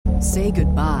Say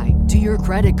goodbye to your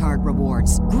credit card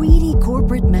rewards. Greedy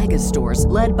corporate mega stores,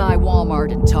 led by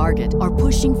Walmart and Target, are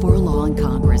pushing for a law in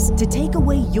Congress to take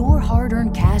away your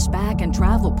hard-earned cash back and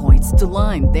travel points to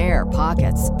line their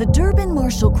pockets. The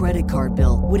Durbin-Marshall credit card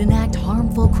bill would enact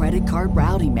harmful credit card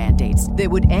routing mandates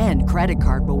that would end credit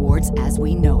card rewards as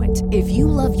we know it. If you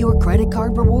love your credit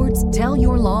card rewards, tell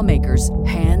your lawmakers,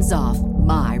 hands off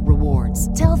my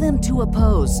rewards. Tell them to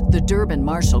oppose the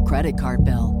Durbin-Marshall credit card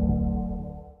bill.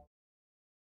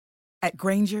 At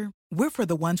Grainger, we're for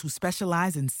the ones who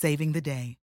specialize in saving the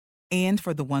day and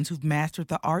for the ones who've mastered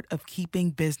the art of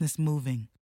keeping business moving.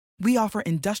 We offer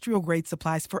industrial-grade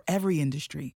supplies for every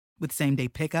industry with same-day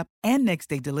pickup and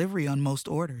next-day delivery on most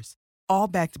orders, all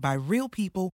backed by real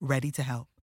people ready to help.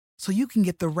 So you can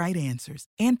get the right answers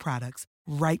and products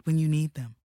right when you need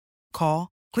them. Call,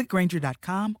 click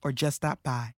Grainger.com, or just stop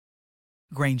by.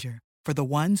 Grainger, for the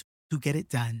ones who get it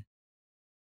done.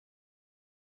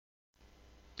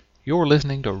 You're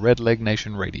listening to Red Leg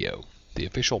Nation Radio, the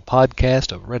official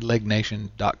podcast of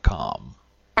RedLegNation.com.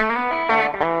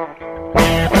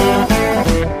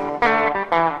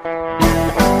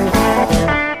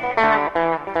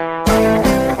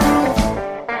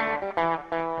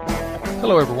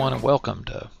 Hello everyone and welcome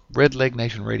to Red Leg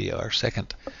Nation Radio, our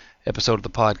second episode of the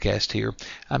podcast here.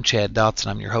 I'm Chad Dotson.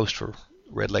 I'm your host for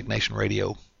Red Leg Nation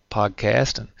Radio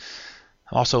podcast, and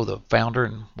I'm also the founder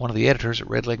and one of the editors at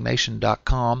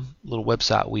RedLegNation.com, a little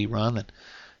website we run that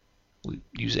we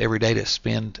use every day to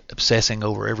spend obsessing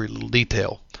over every little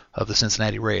detail of the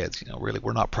Cincinnati Reds. Really,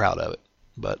 we're not proud of it,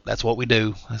 but that's what we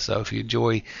do. So if you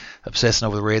enjoy obsessing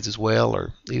over the Reds as well,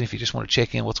 or even if you just want to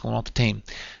check in what's going on with the team,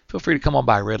 feel free to come on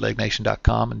by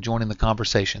RedLegNation.com and join in the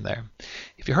conversation there.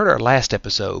 If you heard our last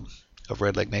episode of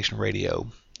Red Leg Nation Radio,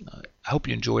 I hope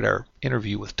you enjoyed our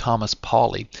interview with Thomas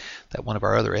Pauly that one of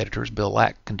our other editors, Bill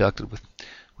Lack, conducted with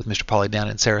Mr. Pauly down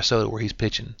in Sarasota, where he's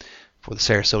pitching for the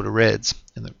Sarasota Reds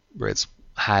and the Reds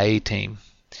High A team.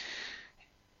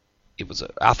 It was,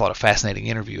 I thought, a fascinating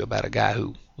interview about a guy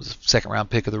who was a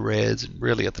second-round pick of the Reds and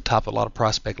really at the top of a lot of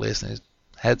prospect lists, and has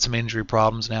had some injury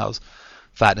problems. Now is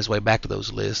fighting his way back to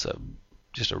those lists.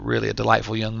 Just a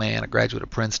delightful young man, a graduate of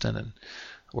Princeton, and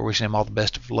we're wishing him all the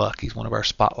best of luck. He's one of our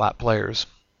spotlight players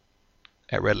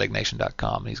at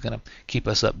RedLegNation.com. He's going to keep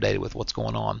us updated with what's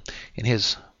going on in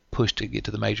his push to get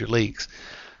to the major leagues.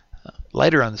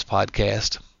 Later on this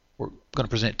podcast, we're going to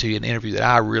present to you an interview that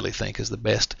I really think is the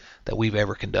best that we've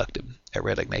ever conducted at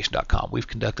RedLegNation.com. We've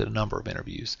conducted a number of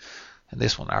interviews, and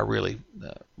this one I really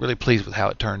pleased with how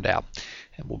it turned out,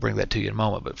 and we'll bring that to you in a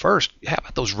moment. But first, how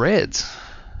about those Reds?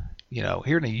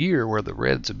 Here in a year where the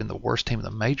Reds have been the worst team in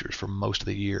the majors for most of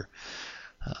the year,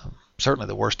 certainly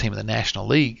the worst team in the National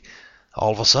League,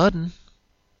 all of a sudden,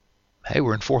 hey,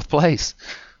 we're in fourth place,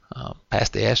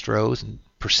 past the Astros and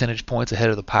percentage points ahead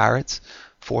of the Pirates,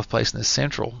 fourth place in the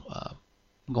Central,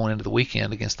 going into the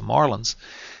weekend against the Marlins.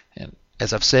 And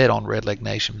as I've said on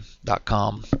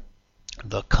RedLegNation.com,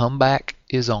 the comeback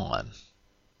is on.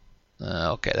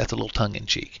 Okay, that's a little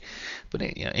tongue-in-cheek, but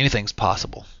anything's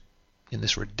possible in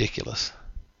this ridiculous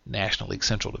National League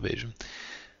Central Division.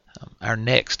 Our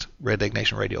next Red Leg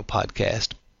Nation Radio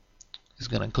podcast is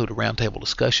going to include a roundtable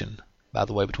discussion, by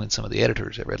the way, between some of the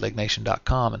editors at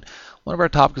RedLegNation.com, and one of our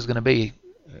topics is going to be,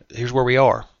 here's where we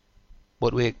are.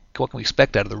 What can we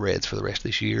expect out of the Reds for the rest of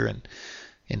this year and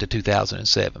into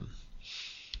 2007?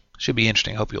 Should be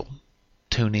interesting. I hope you'll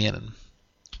tune in and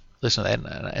listen to that.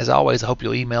 And as always, I hope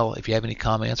you'll email if you have any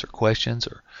comments or questions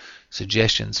or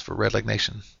suggestions for Red Leg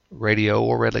Nation Radio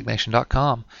or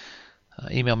RedLegNation.com.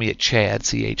 Email me at Chad,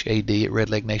 C-H-A-D, at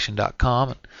RedLegNation.com.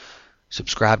 And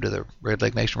subscribe to the Red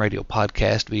Leg Nation Radio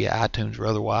podcast via iTunes or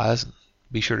otherwise. And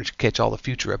be sure to catch all the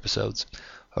future episodes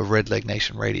of Red Leg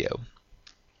Nation Radio.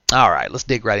 All right, let's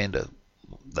dig right into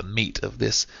the meat of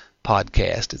this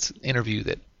podcast. It's an interview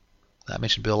that I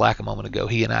mentioned Bill Lack a moment ago.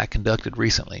 He and I conducted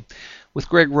recently with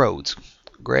Greg Rhodes.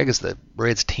 Greg is the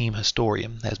Reds team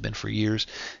historian, has been for years.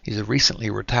 He's a recently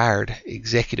retired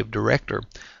executive director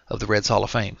of the Reds Hall of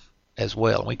Fame as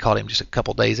well. And we called him just a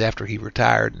couple days after he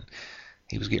retired, and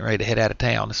he was getting ready to head out of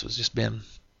town. This was just been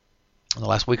in the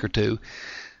last week or two.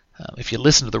 If you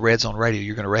listen to the Reds on radio,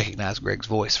 you're going to recognize Greg's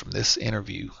voice from this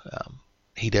interview.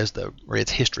 He does the Reds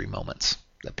history moments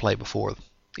that play before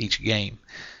each game,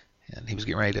 and he was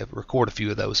getting ready to record a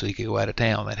few of those so he could go out of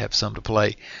town. They'd have some to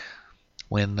play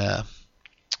when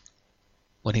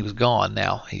he was gone.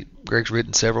 Now, Greg's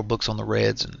written several books on the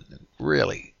Reds, and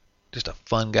really just a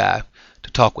fun guy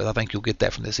to talk with. I think you'll get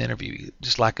that from this interview.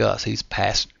 Just like us, he's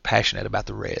passionate about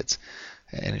the Reds,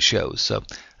 and it shows. So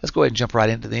let's go ahead and jump right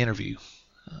into the interview.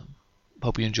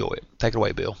 Hope you enjoy it. Take it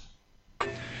away, Bill.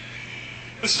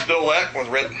 This is Bill Lack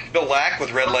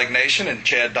with Red Leg Nation and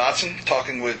Chad Dotson,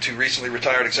 talking with two recently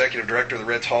retired executive director of the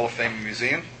Reds Hall of Fame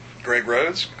Museum, Greg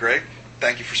Rhodes. Greg,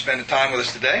 thank you for spending time with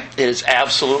us today. It is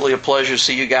absolutely a pleasure to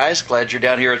see you guys. Glad you're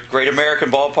down here at Great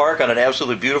American Ballpark on an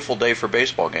absolutely beautiful day for a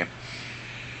baseball game.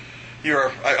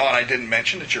 I didn't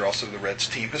mention that you're also the Reds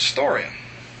team historian.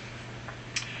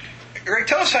 Greg,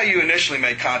 tell us how you initially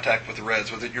made contact with the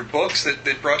Reds. Was it your books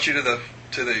that brought you to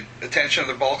the attention of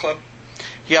the ball club?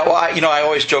 Yeah, well, I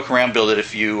always joke around, Bill, that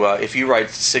if you write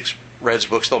 6 Reds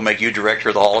books, they'll make you director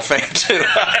of the Hall of Fame too.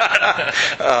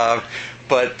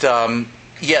 But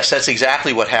yes, that's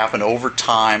exactly what happened over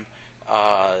time.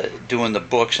 Doing the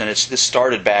books, and this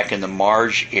started back in the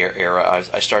Marge era.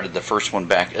 I started the first one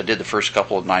back. I did the first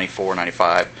couple of 94,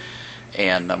 95,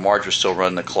 and Marge was still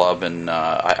running the club. And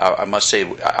I must say,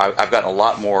 I've gotten a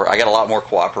lot more. I got a lot more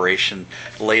cooperation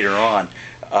later on.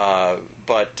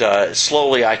 But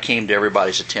slowly, I came to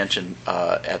everybody's attention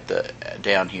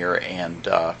down here, and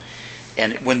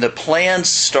when the plans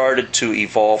started to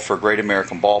evolve for Great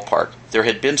American Ballpark, there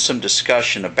had been some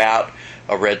discussion about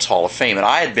a Reds Hall of Fame, and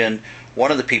I had been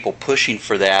one of the people pushing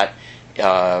for that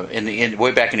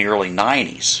way back in the early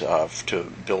 90s to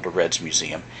build a Reds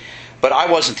museum. But I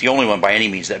wasn't the only one by any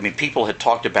means. I mean, people had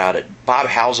talked about it. Bob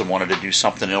Howsam wanted to do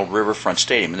something in Old Riverfront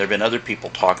Stadium, and there have been other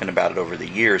people talking about it over the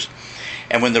years.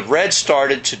 And when the Reds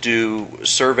started to do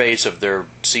surveys of their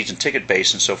season ticket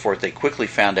base and so forth, they quickly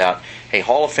found out, hey,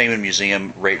 Hall of Fame and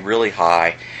museum rate really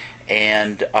high.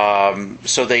 And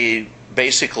so they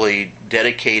basically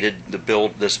dedicated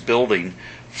this building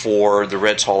for the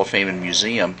Reds Hall of Fame and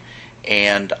Museum,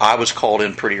 and I was called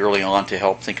in pretty early on to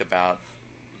help think about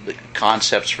the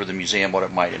concepts for the museum, what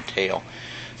it might entail.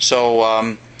 So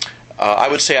I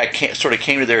would say I sort of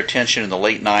came to their attention in the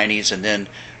late 90s, and then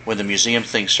when the museum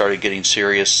thing started getting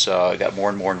serious, I got more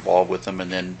and more involved with them,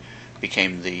 and then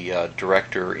became the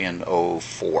director in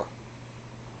 2004.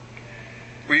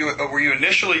 Were you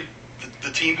initially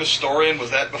the team historian? Was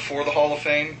that before the Hall of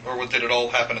Fame, or did it all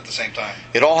happen at the same time?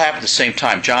 It all happened at the same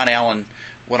time. John Allen,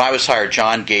 when I was hired,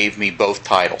 John gave me both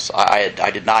titles. I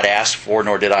did not ask for,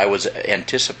 nor did I was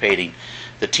anticipating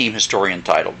the team historian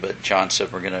title, but John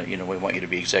said, we want you to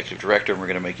be executive director, and we're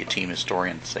going to make you team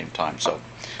historian at the same time. So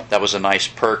that was a nice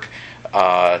perk.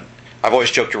 I've always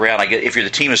joked around. If you're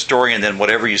the team historian, then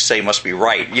whatever you say must be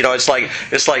right. It's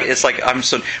like I'm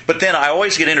so. But then I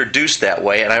always get introduced that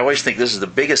way, and I always think this is the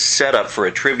biggest setup for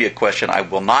a trivia question I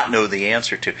will not know the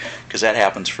answer to, because that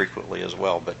happens frequently as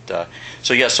well. But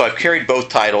so I've carried both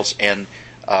titles, and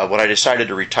when I decided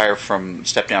to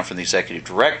step down from the executive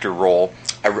director role,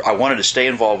 I wanted to stay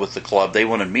involved with the club. They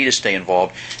wanted me to stay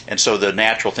involved, and so the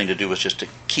natural thing to do was just to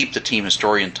keep the team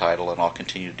historian title, and I'll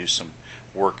continue to do some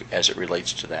work as it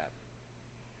relates to that.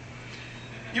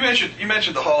 You mentioned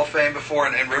the Hall of Fame before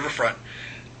and Riverfront.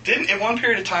 In one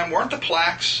period of time, weren't the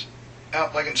plaques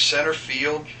out like in center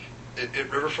field at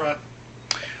Riverfront?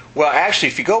 Well, actually,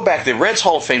 if you go back, the Reds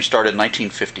Hall of Fame started in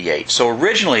 1958. So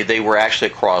originally they were actually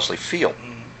at Crosley Field.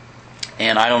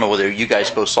 And I don't know whether you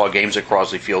guys both saw games at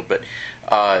Crosley Field, but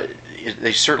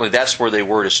that's where they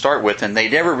were to start with, and they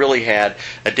never really had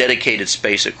a dedicated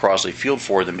space at Crosley Field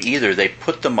for them either. They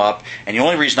put them up, and the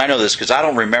only reason I know this is because I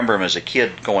don't remember them as a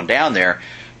kid going down there,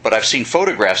 but I've seen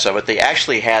photographs of it. They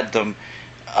actually had them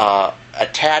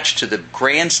attached to the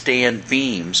grandstand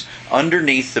beams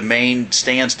underneath the main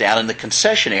stands down in the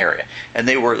concession area. And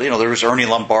they were, there was Ernie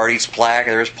Lombardi's plaque,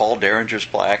 there was Paul Derringer's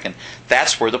plaque, and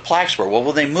that's where the plaques were. Well,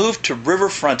 when they moved to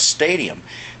Riverfront Stadium,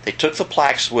 they took the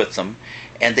plaques with them,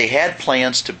 and they had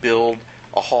plans to build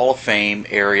a Hall of Fame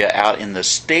area out in the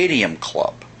Stadium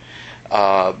Club,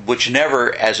 which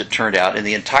never, as it turned out, in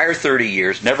the entire 30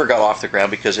 years, never got off the ground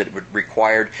because it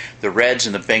required the Reds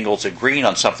and the Bengals agreeing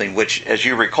on something which, as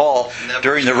you recall,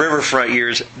 during the Riverfront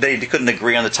years, they couldn't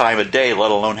agree on the time of day,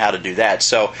 let alone how to do that.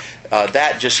 So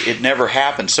it never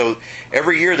happened. So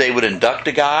every year they would induct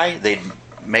a guy, they'd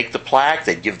make the plaque,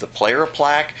 they'd give the player a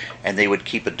plaque, and they would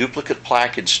keep a duplicate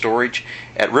plaque in storage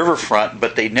at Riverfront,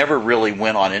 but they never really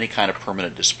went on any kind of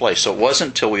permanent display. So it wasn't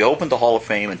until we opened the Hall of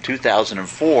Fame in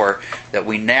 2004 that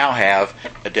we now have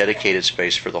a dedicated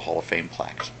space for the Hall of Fame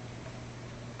plaques.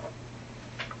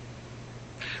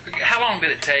 How long did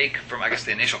it take from,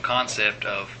 the initial concept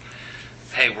of,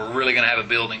 hey, we're really going to have a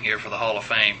building here for the Hall of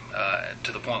Fame,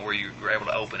 to the point where you were able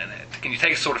to open it? Can you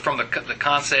take us sort of from the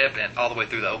concept and all the way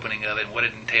through the opening of it, and what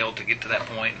it entailed to get to that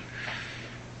point?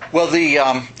 Well,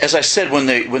 as I said, when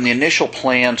the initial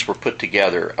plans were put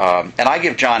together, and I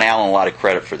give John Allen a lot of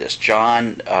credit for this.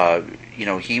 John,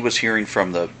 he was hearing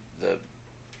from the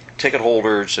ticket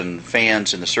holders and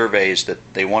fans in the surveys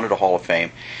that they wanted a Hall of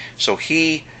Fame, so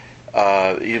he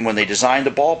when they designed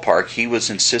the ballpark, he was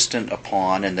insistent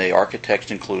upon, and the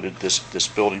architects included this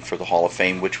building for the Hall of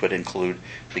Fame, which would include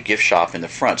the gift shop in the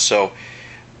front. So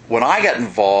when I got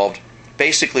involved,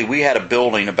 basically we had a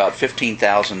building about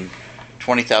 15,000,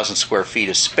 20,000 square feet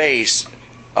of space.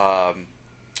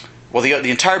 Well, the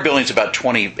entire building is about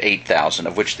 28,000,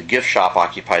 of which the gift shop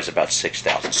occupies about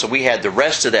 6,000. So we had the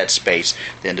rest of that space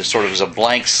then to sort of as a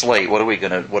blank slate. What are we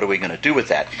gonna do with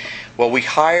that? Well, we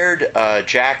hired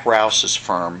Jack Rouse's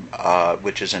firm,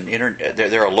 which is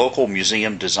they're a local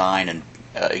museum design and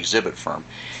exhibit firm,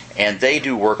 and they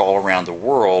do work all around the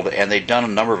world, and they've done a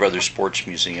number of other sports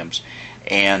museums,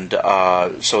 and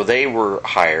so they were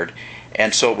hired.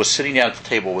 And so it was sitting down at the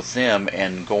table with them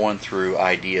and going through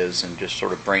ideas and just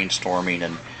sort of brainstorming.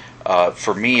 And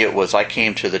for me, it was I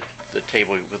came to the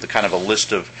table with a kind of a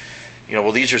list of,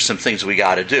 well, these are some things we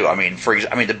got to do. I mean,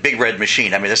 the Big Red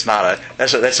Machine. I mean, that's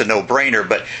a no-brainer.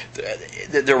 But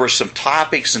there were some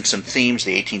topics and some themes: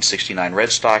 the 1869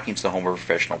 Red Stockings, the home of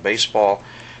professional baseball,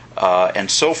 and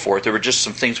so forth. There were just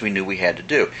some things we knew we had to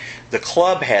do. The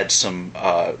club had some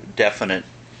definite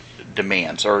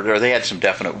demands, or they had some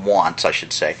definite wants, I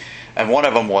should say. And one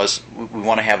of them was we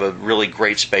want to have a really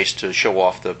great space to show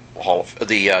off the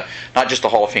not just the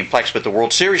Hall of Fame plaques, but the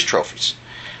World Series trophies.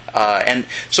 And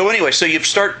so anyway, so you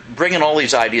start bringing all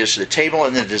these ideas to the table,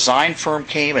 and the design firm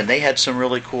came, and they had some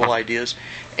really cool ideas.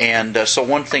 And so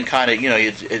one thing kind of,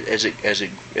 as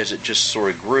it just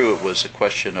sort of grew, it was a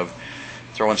question of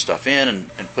throwing stuff in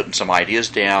and putting some ideas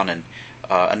down. And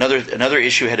another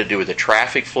issue had to do with the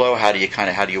traffic flow. How do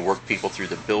you work people through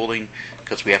the building,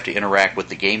 because we have to interact with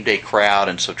the game day crowd,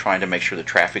 and so trying to make sure the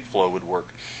traffic flow would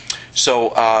work.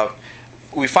 So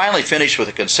we finally finished with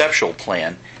a conceptual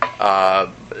plan,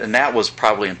 and that was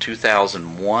probably in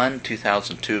 2001,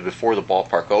 2002, before the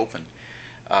ballpark opened.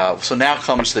 So now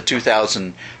comes the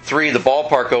 2003. The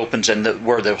ballpark opens, and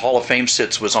where the Hall of Fame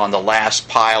sits was on the last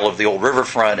pile of the old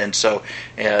riverfront, and so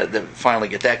finally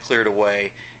get that cleared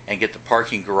away and get the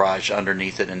parking garage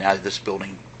underneath it, and now this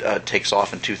building takes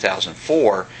off in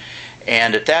 2004.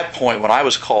 And at that point, when I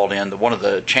was called in, one of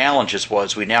the challenges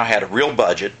was we now had a real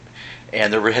budget,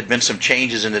 and there had been some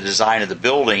changes in the design of the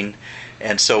building,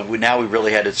 and so we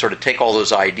really had to sort of take all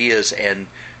those ideas and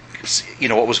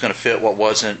what was going to fit, what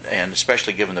wasn't, and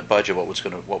especially given the budget, what was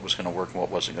going to work and what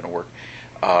wasn't going to work.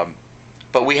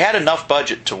 But we had enough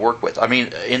budget to work with. I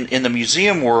mean, in the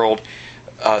museum world,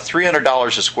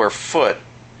 $300 a square foot.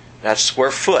 That's square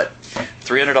foot.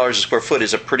 $300 a square foot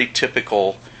is a pretty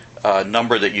typical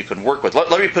number that you can work with. Let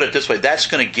me put it this way. That's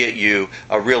going to get you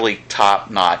a really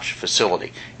top-notch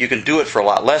facility. You can do it for a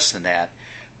lot less than that,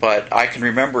 but I can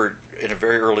remember in a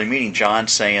very early meeting John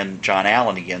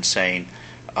Allen again saying,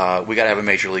 we got to have a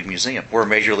major league museum. We're a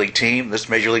major league team. This is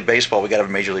Major League Baseball. We got to have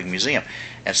a major league museum.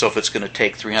 And so if it's going to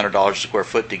take $300 a square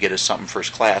foot to get us something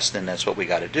first class, then that's what we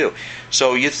got to do.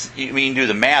 So you do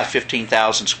the math.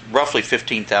 Roughly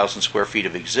 15,000 square feet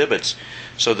of exhibits.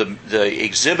 So the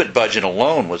exhibit budget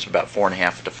alone was about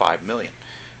 $4.5 to $5 million.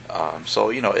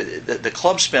 So the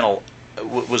club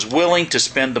was willing to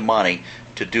spend the money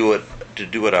to do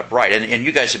it upright. And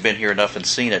you guys have been here enough and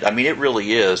seen it. I mean, it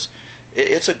really is.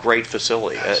 It's a great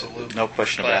facility. Absolutely. No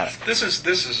question about it. This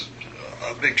is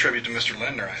a big tribute to Mr.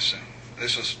 Lindner, I assume.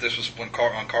 This was on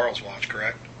Carl's watch,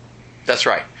 correct? That's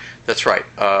right.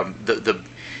 And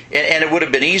it would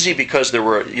have been easy because there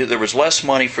was less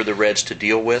money for the Reds to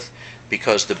deal with,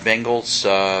 because the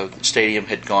Bengals stadium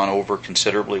had gone over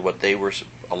considerably what they were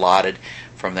allotted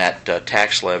from that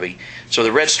tax levy. So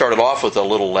the Reds started off with a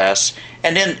little less,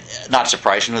 and then, not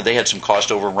surprisingly, they had some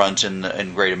cost overruns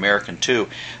in Great American too.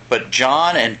 But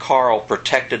John and Carl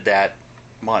protected that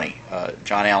money.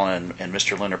 John Allen and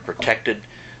Mr. Lindner protected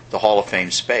the Hall of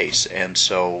Fame space, and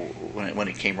so when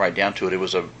it came right down to it, it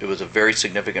was a very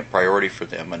significant priority for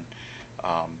them. And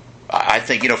I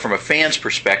think from a fan's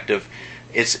perspective,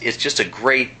 it's just a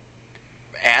great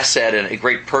asset and a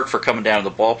great perk for coming down to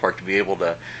the ballpark to be able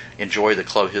to enjoy the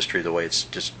club history the way it's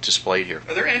just displayed here.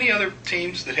 Are there any other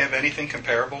teams that have anything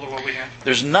comparable to what we have?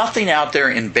 There's nothing out there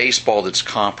in baseball that's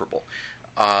comparable.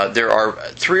 There are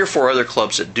 3 or 4 other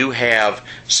clubs that do have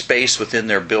space within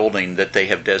their building that they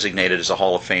have designated as a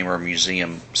Hall of Fame or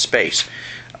museum space.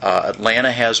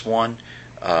 Atlanta has one.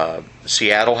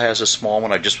 Seattle has a small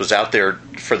one. I just was out there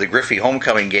for the Griffey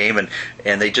homecoming game,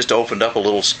 and they just opened up a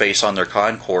little space on their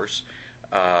concourse.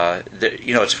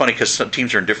 It's funny because some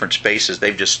teams are in different spaces.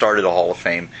 They've just started a Hall of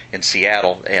Fame in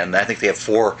Seattle, and I think they have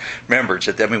 4 members.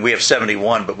 I mean, we have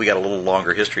 71, but we got a little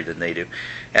longer history than they do.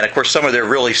 And of course, some of their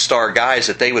really star guys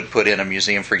that they would put in a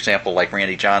museum, for example, like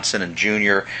Randy Johnson and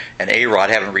Junior and A-Rod,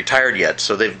 haven't retired yet,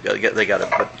 so they got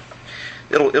to.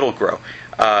 But it'll grow.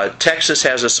 Texas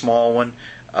has a small one.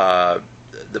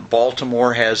 The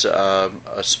Baltimore has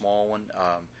a small one.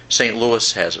 St.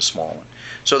 Louis has a small one.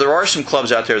 So there are some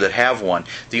clubs out there that have one.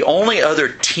 The only other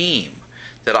team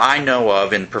that I know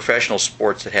of in professional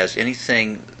sports that has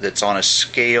anything that's on a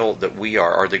scale that we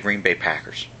are the Green Bay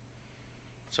Packers.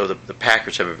 So the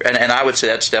Packers have, and I would say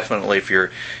that's definitely, if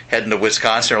you're heading to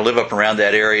Wisconsin or live up around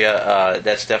that area,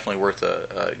 that's definitely worth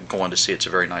going to see. It's a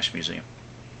very nice museum.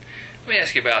 Let me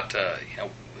ask you about,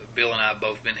 Bill and I have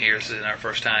both been here. This is our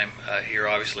first time here,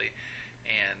 obviously,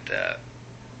 and the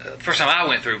first time I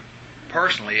went through,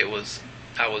 personally, I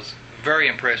was very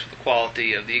impressed with the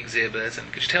quality of the exhibits. And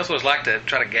could you tell us what it's like to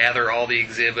try to gather all the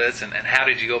exhibits, and how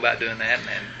did you go about doing that?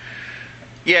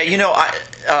 Yeah,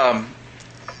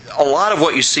 a lot of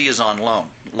what you see is on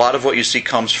loan. A lot of what you see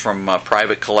comes from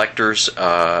private collectors,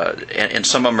 and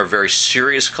some of them are very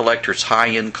serious collectors,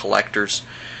 high-end collectors,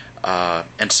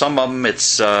 and some of them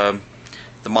it's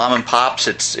the mom and pops.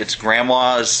 It's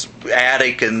grandma's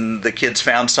attic, and the kids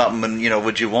found something, and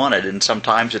would you want it? And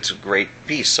sometimes it's a great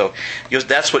piece. So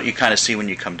that's what you kind of see when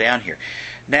you come down here.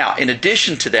 Now, in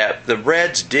addition to that, the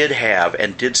Reds did have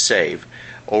and did save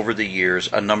over the years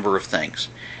a number of things.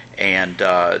 And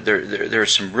there are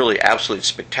some really absolutely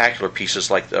spectacular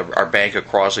pieces, like our Bank of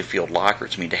Crosley Field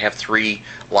lockers. To have 3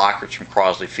 lockers from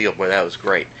Crosley Field, boy, that was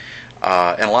great.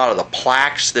 And a lot of the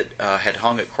plaques that had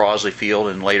hung at Crosley Field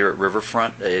and later at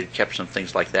Riverfront, it kept some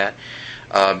things like that.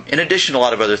 In addition to a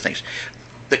lot of other things.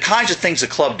 The kinds of things the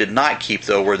club did not keep,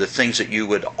 though, were the things that you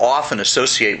would often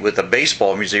associate with a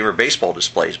baseball museum or baseball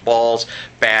displays: balls,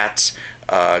 bats,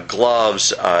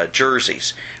 gloves,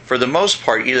 jerseys. For the most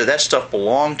part, either that stuff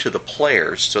belonged to the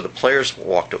players, so the players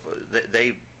walked over,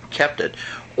 they kept it,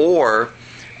 or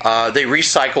they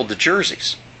recycled the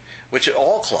jerseys, which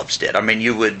all clubs did.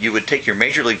 You would take your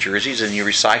major league jerseys and you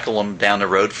recycle them down the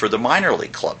road for the minor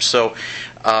league clubs. So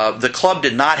the club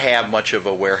did not have much of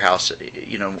a warehouse,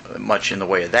 much in the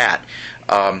way of that.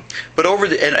 But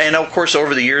of course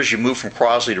over the years, you move from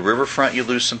Crosley to Riverfront, you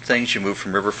lose some things. You move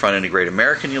from Riverfront into Great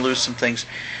American, you lose some things.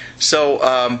 So,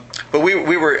 but we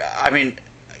were,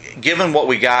 given what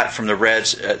we got from the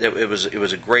Reds, it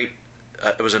was a great.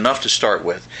 It was enough to start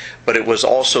with, but it was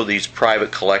also these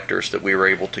private collectors that we were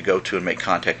able to go to and make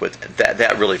contact with.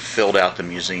 That really filled out the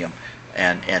museum,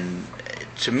 and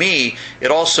to me,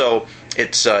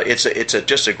 it's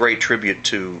just a great tribute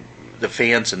to the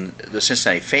fans and the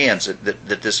Cincinnati fans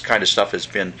that this kind of stuff has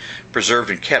been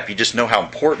preserved and kept. You just know how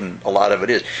important a lot of it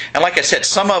is. And like I said,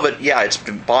 some of it, it's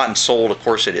been bought and sold. Of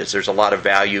course it is. There's a lot of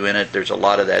value in it. There's a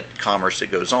lot of that commerce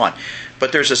that goes on.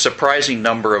 But there's a surprising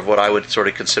number of what I would sort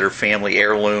of consider family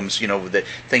heirlooms, the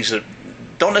things that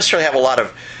don't necessarily have a lot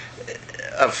of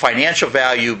financial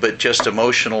value, but just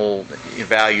emotional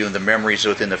value and the memories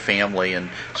within the family. And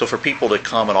so for people to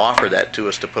come and offer that to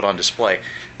us to put on display,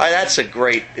 that's a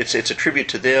great, it's a tribute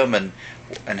to them and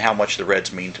how much the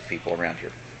Reds mean to people around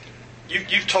here.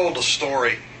 You've told a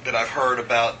story that I've heard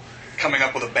about coming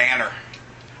up with a banner.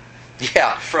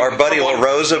 Yeah, our buddy La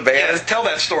Rosa banner. Yeah, tell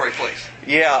that story, please.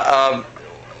 Yeah,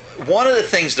 one of the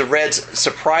things the Reds,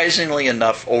 surprisingly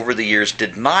enough, over the years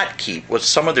did not keep was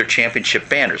some of their championship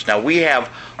banners. Now, we have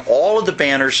all of the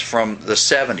banners from the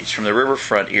 70s, from the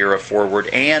Riverfront era forward,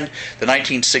 and the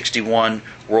 1961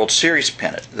 World Series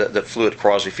pennant that flew at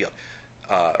Crosley Field,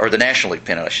 or the National League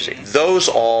pennant, I should say. Those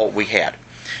all we had.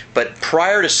 But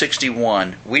prior to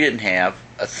 61, we didn't have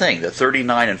a thing. The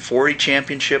 39 and 40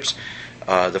 championships,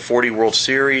 the 40 World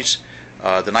Series,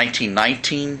 the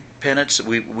 1919 pennants,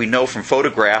 we know from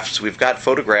photographs. We've got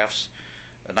photographs,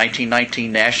 a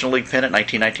 1919 National League pennant,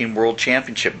 1919 World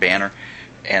Championship banner,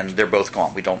 and they're both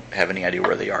gone. We don't have any idea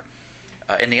where they are.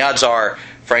 And the odds are,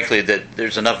 frankly, that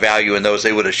there's enough value in those,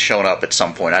 they would have shown up at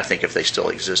some point, I think, if they still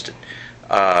existed.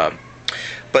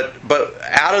 But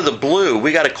out of the blue,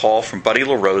 we got a call from Buddy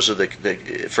La Rosa.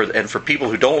 For people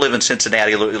who don't live in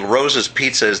Cincinnati, La Rosa's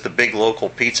Pizza is the big local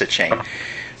pizza chain.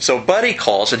 So Buddy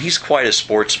calls, and he's quite a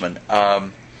sportsman.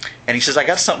 And he says, I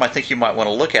got something I think you might want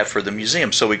to look at for the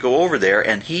museum. So we go over there,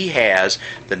 and he has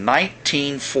the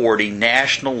 1940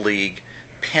 National League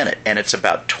pennant, and it's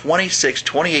about 28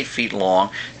 feet long.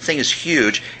 The thing is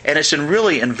huge, and it's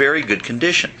in very good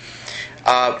condition.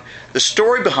 The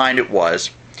story behind it was,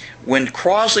 when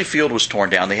Crosley Field was torn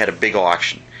down, they had a big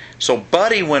auction. So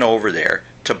Buddy went over there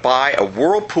to buy a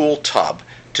Whirlpool tub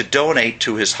to donate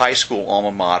to his high school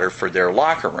alma mater for their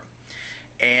locker room.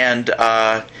 And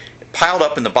piled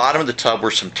up in the bottom of the tub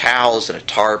were some towels and a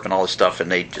tarp and all this stuff, and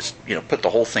they just put the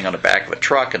whole thing on the back of a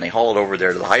truck, and they haul it over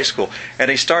there to the high school, and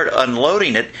they start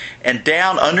unloading it, and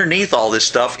down underneath all this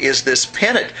stuff is this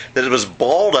pennant that was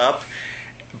balled up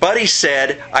Buddy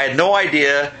said, I had no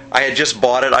idea I had just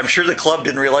bought it. I'm sure the club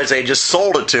didn't realize they had just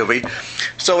sold it to me.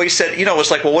 So he said, it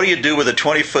was like, well, what do you do with a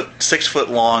 6-foot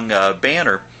long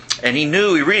banner? And he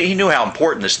knew how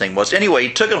important this thing was. Anyway,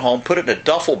 he took it home, put it in a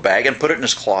duffel bag, and put it in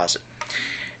his closet.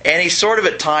 And he sort of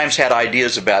at times had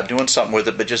ideas about doing something with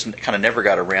it, but just kind of never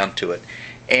got around to it.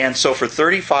 And so for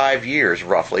 35 years,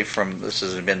 roughly, this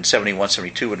has been 71,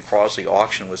 72 when Crosley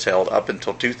auction was held, up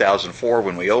until 2004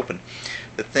 when we opened,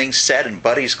 the thing sat in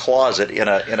Buddy's closet in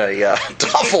a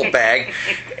duffel bag,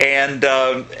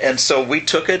 and so we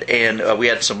took it, and we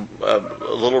had some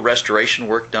little restoration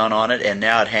work done on it, and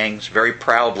now it hangs very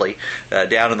proudly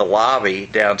down in the lobby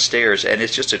downstairs, and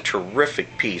it's just a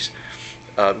terrific piece.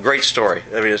 Great story.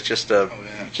 I mean, it's just you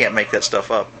can't make that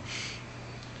stuff up.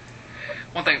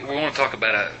 One thing we want to talk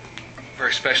about a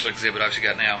very special exhibit I've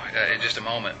got now in just a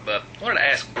moment, but I wanted to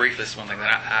ask briefly, this is one thing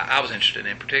that I was interested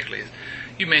in particularly. Is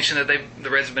you mentioned that the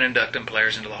Reds have been inducting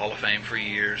players into the Hall of Fame for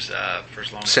years, for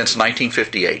as long since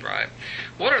 1958. Right.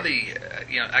 What are the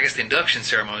I guess the induction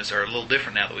ceremonies are a little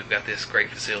different now that we've got this great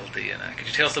facility. And could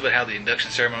you tell us a little bit how the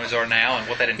induction ceremonies are now and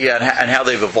what that entails? Yeah, and how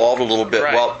they've evolved a little bit.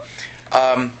 Right. Well,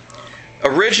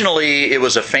 originally, it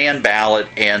was a fan ballot,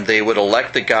 and they would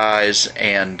elect the guys,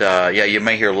 and you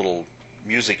may hear a little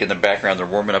music in the background. They're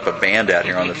warming up a band out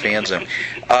here on the fan zone.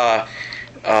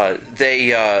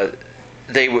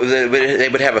 They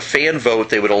would have a fan vote.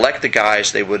 They would elect the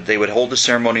guys. They would hold the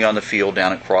ceremony on the field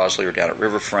down at Crosley or down at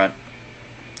Riverfront,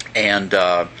 and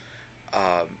that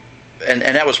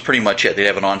was pretty much it. They'd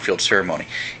have an on-field ceremony.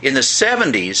 In the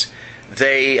 70s,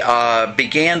 they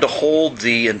began to hold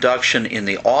the induction in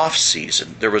the off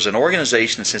season. There was an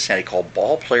organization in Cincinnati called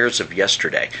Ball Players of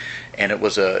Yesterday, and it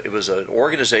was an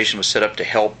organization that was set up to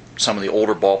help some of the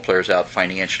older ball players out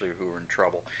financially who were in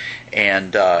trouble.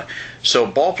 And so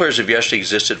Ball Players of Yesterday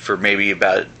existed for maybe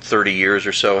about 30 years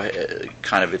or so,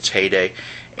 kind of its heyday.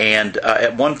 And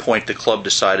at one point, the club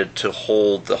decided to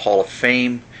hold the Hall of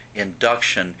Fame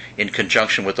induction in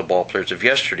conjunction with the Ball Players of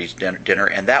Yesterday's dinner,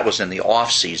 and that was in the off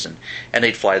season. And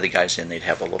they'd fly the guys in. They'd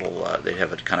have a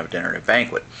kind of dinner and a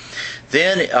banquet.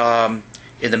 Then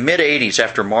in the mid '80s,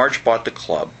 after Marge bought the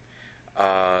club,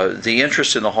 the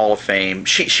interest in the Hall of Fame,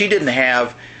 she didn't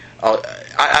have.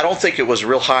 I don't think it was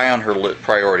real high on her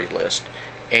priority list.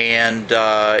 And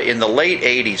in the late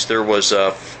 '80s, there was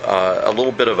a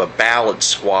little bit of a ballot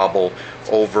squabble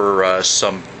over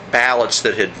some ballots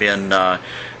that had been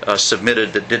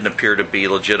submitted that didn't appear to be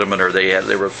legitimate, or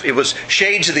it was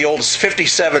shades of the old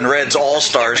 '57 Reds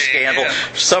All-Star scandal. Yeah.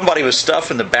 Somebody was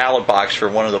stuffing the ballot box for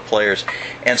one of the players,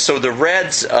 and so the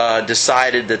Reds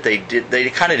decided that they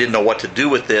kind of didn't know what to do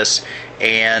with this,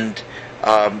 and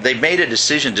they made a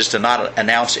decision just to not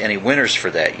announce any winners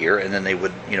for that year, and then they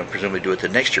would presumably do it the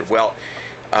next year. Well,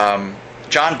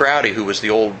 John Browdy, who was the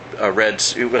old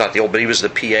Reds, well, not the old, but he was the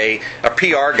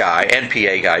PR guy and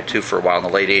PA guy too for a while in the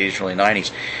late '80s, early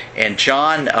 '90s. And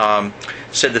John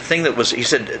said the thing that was, he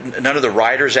said none of the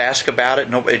writers asked about it.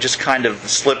 No, it just kind of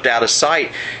slipped out of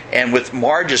sight. And with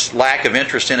Marge's lack of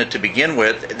interest in it to begin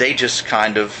with, it just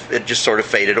sort of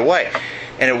faded away.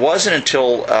 And it wasn't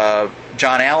until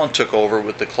John Allen took over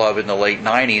with the club in the late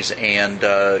 '90s, and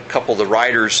a couple of the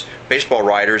writers, baseball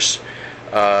writers,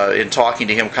 in talking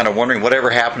to him, kind of wondering whatever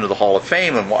happened to the Hall of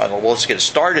Fame, and let's get it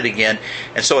started again.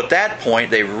 And so at that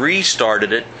point, they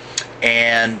restarted it,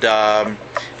 and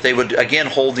they would again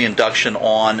hold the induction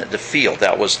on the field.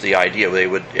 That was the idea.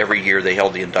 Every year they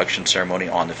held the induction ceremony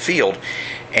on the field.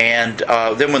 And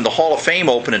then when the Hall of Fame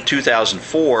opened in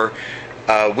 2004,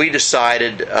 we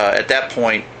decided at that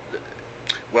point,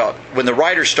 well, when the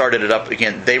writers started it up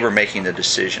again, they were making the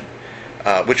decision.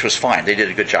 Which was fine. They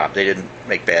did a good job. They didn't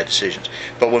make bad decisions.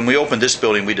 But when we opened this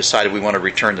building, we decided we want to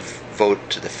return the vote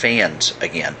to the fans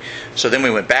again. So then we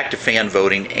went back to fan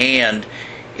voting, and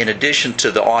in addition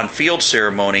to the on-field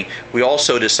ceremony, we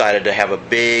also decided to have a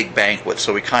big banquet.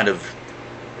 So we kind of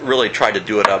really tried to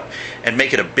do it up and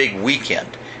make it a big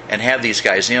weekend and have these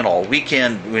guys in all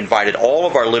weekend. We invited all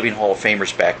of our living Hall of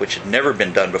Famers back, which had never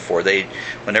been done before.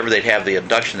 Whenever they'd have the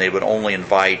induction, they would only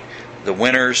invite the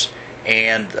winners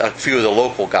and a few of the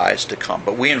local guys to come.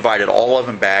 But we invited all of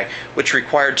them back, which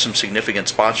required some significant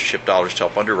sponsorship dollars to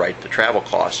help underwrite the travel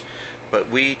costs. But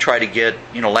we tried to get,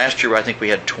 last year I think we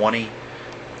had 20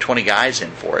 guys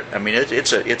in for it. I mean,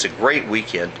 it's a great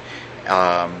weekend.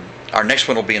 Our next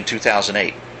one will be in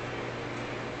 2008.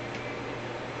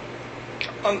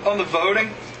 On the voting,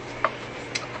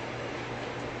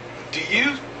 do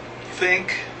you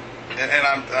think, and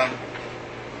I'm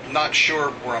not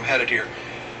sure where I'm headed here,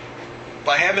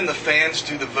 by having the fans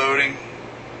do the voting,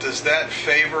 does that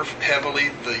favor heavily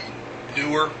the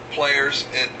newer players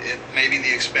at maybe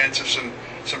the expense of some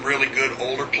some really good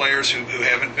older players who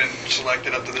haven't been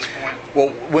selected up to this point? Well,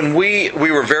 when we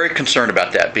were very concerned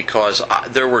about that, because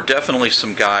there were definitely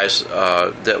some guys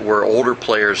that were older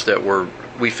players that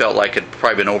we felt like had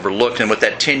probably been overlooked, and with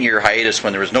that 10-year hiatus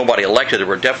when there was nobody elected, there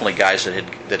were definitely guys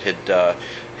that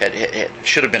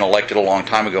should have been elected a long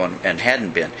time ago and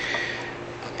hadn't been.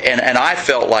 And I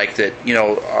felt like that,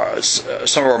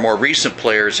 some of our more recent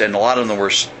players, and a lot of them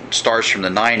were stars from the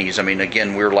 90s. I mean,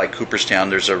 again, we were like Cooperstown.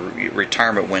 There's a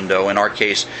retirement window. In our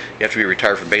case, you have to be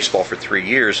retired from baseball for 3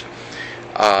 years.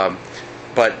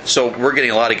 But so we're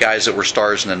getting a lot of guys that were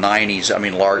stars in the 90s. I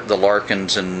mean, the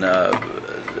Larkins and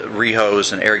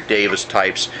Rehos and Eric Davis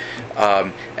types.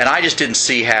 And I just didn't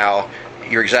see how.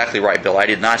 You're exactly right, Bill. I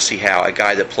did not see how a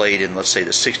guy that played in, let's say,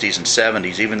 the 60s and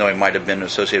 70s, even though he might have been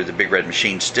associated with the Big Red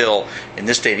Machine, still in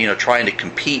this day, trying to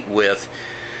compete with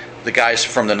the guys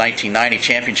from the 1990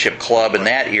 championship club in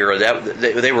that era,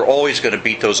 they were always going to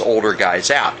beat those older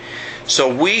guys out.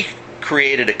 So we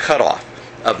created a cutoff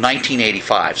of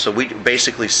 1985. So we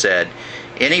basically said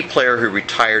any player who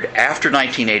retired after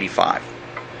 1985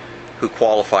 who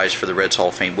qualifies for the Reds Hall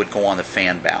of Fame would go on the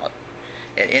fan ballot.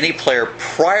 And any player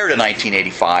prior to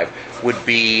 1985 would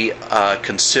be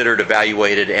considered,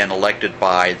 evaluated, and elected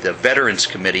by the Veterans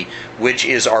Committee, which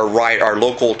is our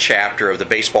local chapter of the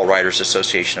Baseball Writers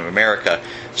Association of America.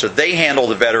 So they handle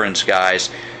the veterans guys,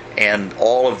 and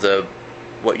all of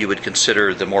what you would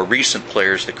consider the more recent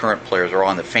players, the current players, are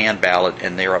on the fan ballot,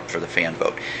 and they're up for the fan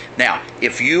vote. Now,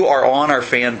 if you are on our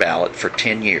fan ballot for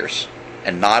 10 years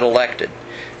and not elected,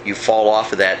 you fall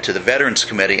off of that to the Veterans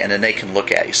Committee, and then they can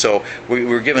look at you. So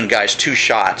we're giving guys 2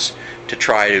 shots to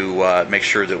try to make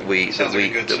sure that we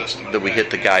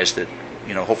hit the guys that,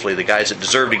 hopefully the guys that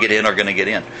deserve to get in are going to get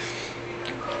in.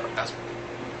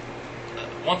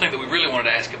 One thing that we really wanted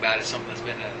to ask about is something that's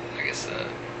been,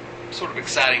 sort of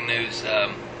exciting news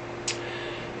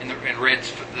in the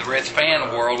Reds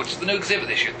fan world, which is the new exhibit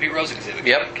this year, the Pete Rose exhibit.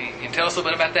 Yep. Can you tell us a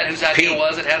little bit about that? Whose idea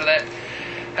was it? How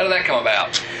did that come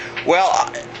about?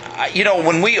 Well,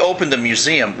 when we opened the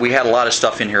museum, we had a lot of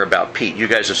stuff in here about Pete. You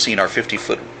guys have seen our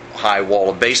 50-foot high wall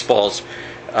of baseballs.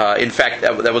 In fact,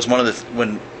 that was one of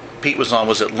when Pete was on,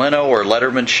 was it Leno or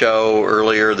Letterman show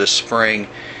earlier this spring?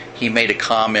 He made a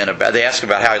comment about, they asked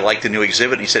about how he liked the new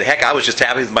exhibit, and he said, heck, I was just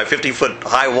happy with my 50-foot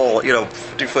high wall,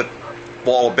 50-foot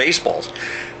wall of baseballs.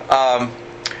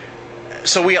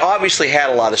 So we obviously had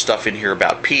a lot of stuff in here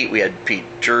about Pete. We had Pete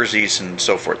jerseys and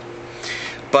so forth.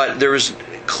 But there was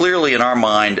clearly in our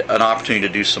mind an opportunity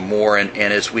to do some more, and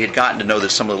as we had gotten to know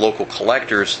that some of the local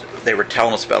collectors, they were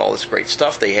telling us about all this great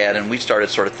stuff they had, and we started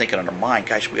sort of thinking in our mind,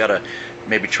 gosh, we ought to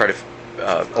maybe try to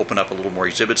open up a little more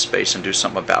exhibit space and do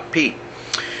something about Pete.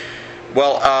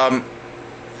 Well,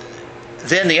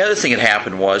 then the other thing that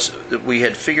happened was that we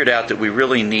had figured out that we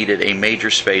really needed a major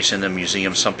space in the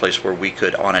museum, someplace where we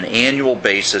could, on an annual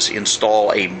basis,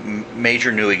 install a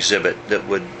major new exhibit that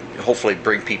would hopefully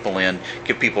bring people in,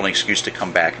 give people an excuse to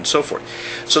come back, and so forth.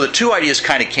 So the two ideas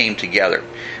kind of came together.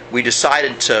 We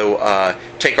decided to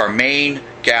take our main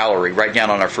gallery right down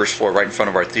on our first floor, right in front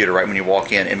of our theater, right when you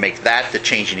walk in, and make that the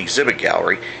changing exhibit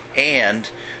gallery.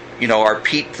 And our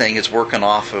Pete thing is working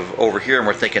off of over here, and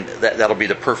we're thinking that'll be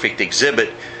the perfect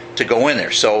exhibit to go in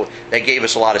there. So that gave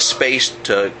us a lot of space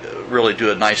to really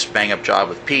do a nice bang-up job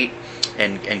with Pete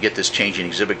and get this changing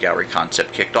exhibit gallery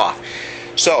concept kicked off.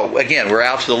 So again, we're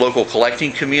out to the local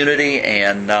collecting community,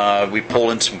 and we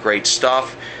pulled in some great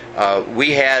stuff.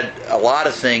 We had a lot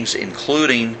of things,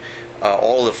 including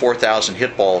all of the 4,000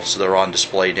 hit balls that are on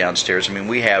display downstairs. I mean,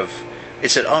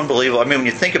 it's an unbelievable. I mean, when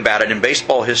you think about it, in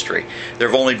baseball history, there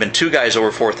have only been 2 guys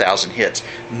over 4,000 hits.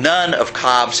 None of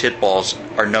Cobb's hit balls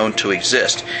are known to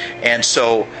exist. And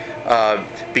so,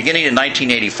 beginning in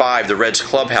 1985, the Reds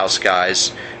clubhouse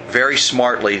guys very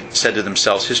smartly said to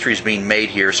themselves, history is being made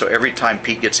here, so every time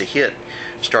Pete gets a hit,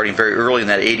 starting very early in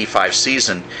that 85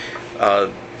 season,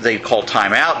 they'd call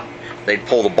timeout, they'd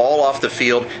pull the ball off the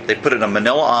field, they'd put it in a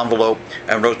manila envelope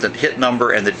and wrote the hit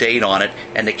number and the date on it,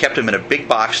 and they kept them in a big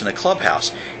box in the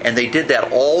clubhouse. And they did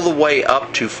that all the way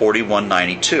up to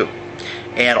 4192.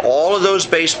 And all of those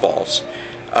baseballs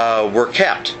were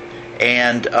kept.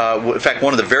 And in fact,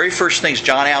 one of the very first things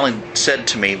John Allen said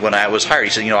to me when I was hired,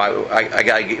 he said, I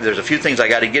got there's a few things I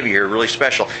got to give you here, really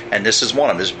special, and this is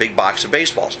one of them, this big box of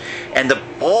baseballs. And the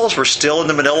balls were still in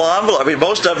the manila envelope. I mean,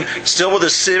 most of them still they're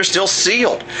still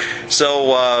sealed.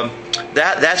 So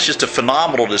that's just a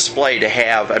phenomenal display to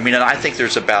have. I mean, and I think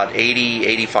there's about 80,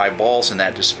 85 balls in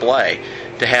that display.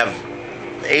 To have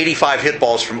 85 hit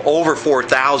balls from over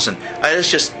 4,000. It's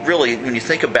just really, when you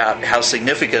think about how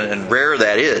significant and rare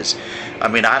that is, I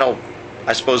mean,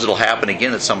 I suppose it'll happen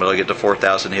again that somebody will get to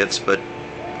 4,000 hits, but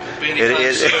be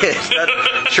anytime soon.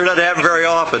 That sure doesn't happen very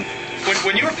often.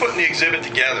 When you were putting the exhibit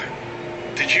together,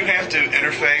 did you have to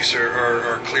interface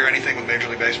or clear anything with Major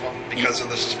League Baseball because of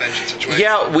the suspension situation?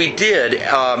 Yeah, we did,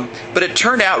 but it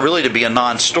turned out really to be a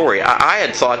non-story. I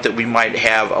had thought that we might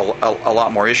have a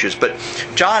lot more issues, but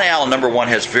John Allen, number one,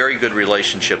 has very good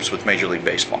relationships with Major League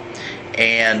Baseball.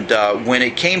 And when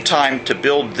it came time to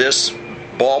build this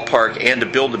ballpark and to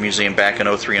build the museum back in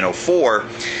 03 and 04,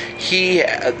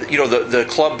 the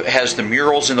club has the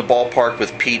murals in the ballpark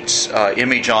with Pete's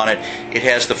image on it. It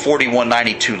has the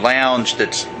 4192 lounge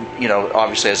that's,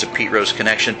 obviously has a Pete Rose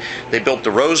connection. They built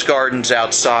the rose gardens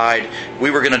outside.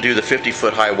 We were going to do the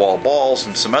 50-foot high wall balls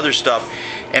and some other stuff.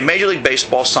 And Major League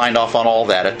Baseball signed off on all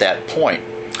that at that point.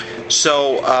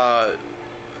 So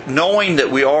knowing that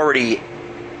we already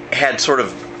had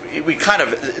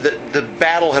the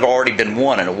battle had already been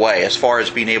won in a way as far as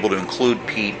being able to include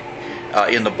Pete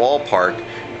in the ballpark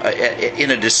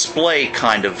in a display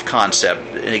kind of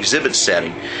concept, an exhibit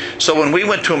setting. So when we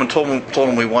went to him and told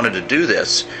him we wanted to do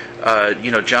this,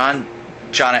 John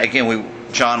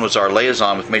was our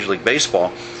liaison with Major League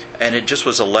Baseball, and it just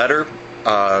was a letter,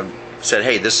 said,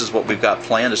 hey, this is what we've got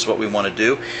planned, this is what we want to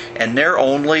do, and their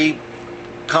only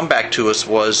comeback to us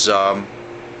was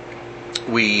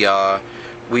we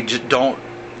just don't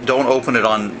open it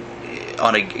on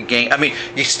a game. I mean,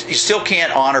 you still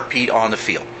can't honor Pete on the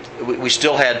field. We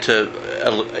still had to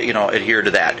adhere to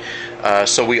that.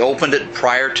 So we opened it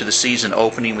prior to the season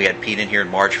opening. We had Pete in here in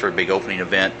March for a big opening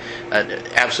event.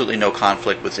 Absolutely no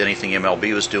conflict with anything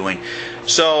MLB was doing.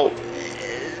 So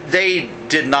they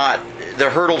did not. The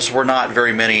hurdles were not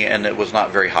very many, and it was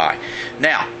not very high.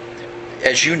 Now,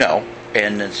 as you know,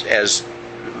 and as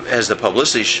the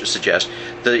publicity suggests,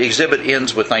 the exhibit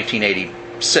ends with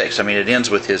 1986. I mean, it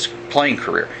ends with his playing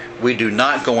career. We do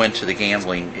not go into the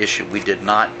gambling issue. We did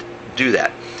not do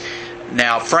that.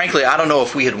 Now, frankly, I don't know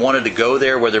if we had wanted to go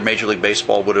there, whether Major League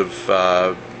Baseball would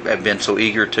have been so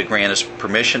eager to grant us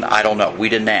permission. I don't know. We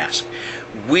didn't ask.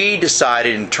 We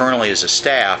decided internally as a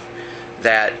staff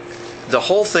that the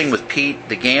whole thing with Pete,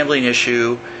 the gambling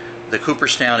issue, the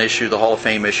Cooperstown issue, the Hall of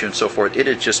Fame issue, and so forth, it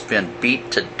had just been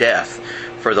beat to death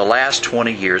for the last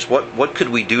 20 years. What could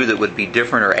we do that would be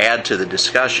different or add to the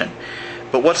discussion?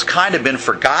 But what's kind of been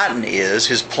forgotten is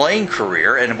his playing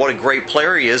career and what a great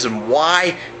player he is and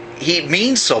why he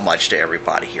means so much to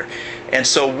everybody here. And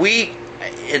so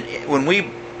when we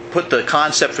put the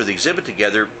concept for the exhibit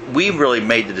together, we really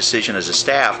made the decision as a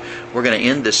staff, we're going to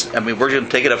end this, we're going to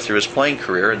take it up through his playing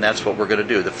career, and that's what we're going to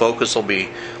do. The focus will be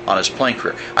on his playing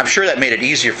career. I'm sure that made it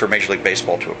easier for Major League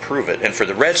Baseball to approve it, and for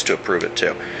the Reds to approve it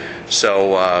too.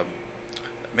 So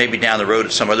maybe down the road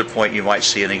at some other point you might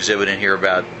see an exhibit in here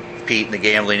about Pete and the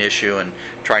gambling issue and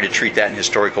trying to treat that in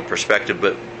historical perspective,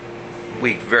 but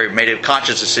we made a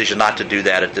conscious decision not to do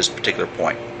that at this particular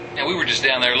point. And we were just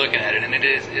down there looking at it, and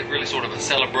it really sort of a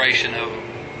celebration of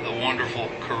the wonderful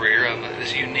career of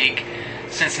this unique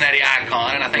Cincinnati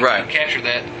icon, and I think you captured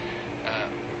that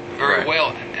very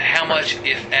well. How much,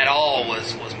 if at all,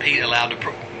 was Pete allowed to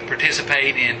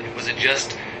participate in? Was it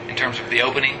just in terms of the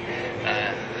opening?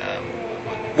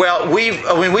 Well,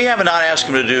 we have not asked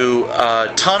him to do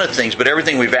a ton of things, but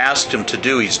everything we've asked him to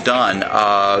do, he's done.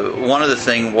 One of the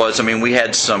things was,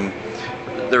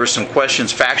 there were some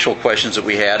questions, factual questions that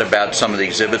we had about some of the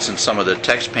exhibits and some of the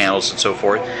text panels and so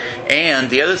forth. And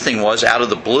the other thing was, out of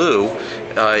the blue,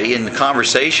 in the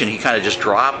conversation, he kind of just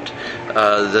dropped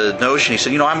the notion. He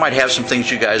said, I might have some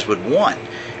things you guys would want.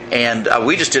 And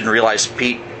we just didn't realize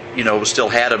Pete, still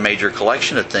had a major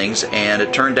collection of things. And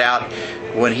it turned out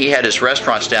when he had his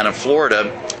restaurants down in Florida,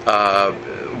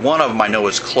 one of them I know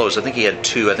is closed. I think he had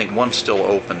two. I think one's still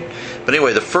open. But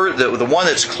anyway, the one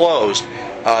that's closed,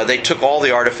 they took all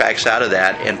the artifacts out of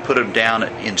that and put them down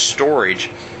in storage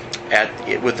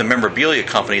with the memorabilia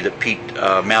company that Pete,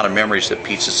 Amount of Memories that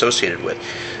Pete's associated with.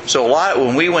 So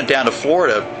when we went down to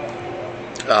Florida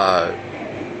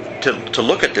to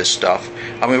look at this stuff,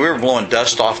 we were blowing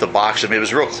dust off the box. It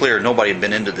was real clear nobody had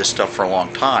been into this stuff for a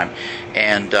long time,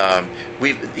 and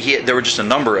there were just a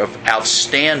number of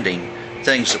outstanding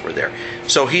things that were there.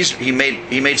 So he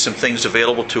made some things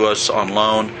available to us on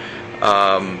loan.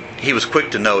 He was quick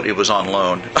to note it was on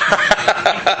loan.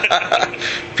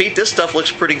 Pete, this stuff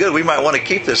looks pretty good. We might want to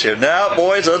keep this here. No,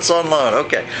 boys, it's on loan.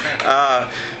 Okay.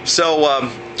 So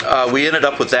we ended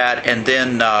up with that, and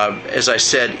then, as I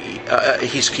said,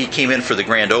 he came in for the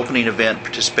grand opening event,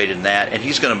 participated in that, and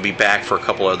he's going to be back for a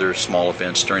couple other small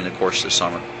events during the course of the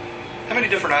summer. How many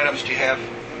different items do you have?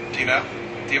 Do you know?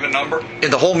 Do you have a number?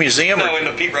 In the whole museum? No, in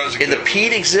the Pete Rose exhibit. In the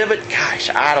Pete exhibit? Gosh,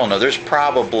 I don't know. There's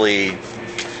probably...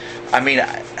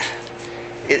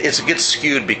 it gets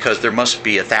skewed because there must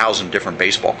be 1,000 different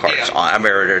baseball cards. Yeah. I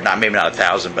mean, or not, maybe not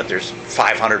 1,000, but there's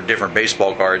 500 different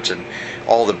baseball cards and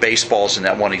all the baseballs in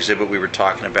that one exhibit we were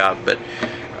talking about. But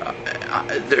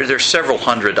there's several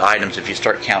hundred items if you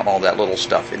start counting all that little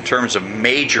stuff. In terms of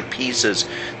major pieces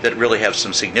that really have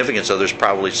some significance, though, there's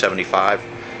probably 75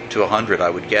 to 100, I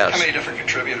would guess. How many different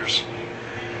contributors?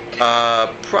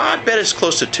 I bet it's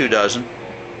close to 24.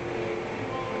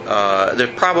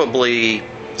 There's probably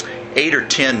 8 or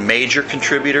 10 major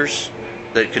contributors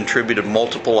that contributed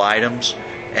multiple items,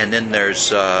 and then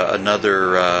there's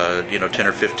another 10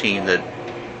 or 15 that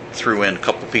threw in a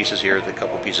couple pieces here, a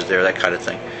couple pieces there, that kind of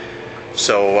thing.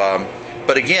 So,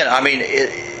 but again, I mean,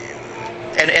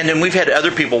 and then we've had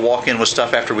other people walk in with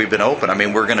stuff after we've been open. I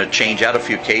mean, we're going to change out a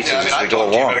few cases as we go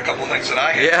along. I talked to you about a couple of things that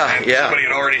I had. Yeah. Somebody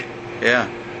had already. Yeah.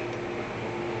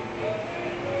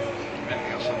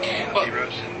 Well,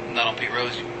 not on Pete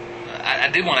Rose. I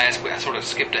did want to ask. I sort of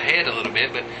skipped ahead a little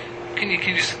bit, but can you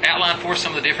just outline for us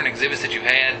some of the different exhibits that you've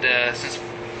had since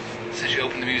you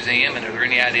opened the museum, and are there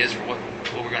any ideas for what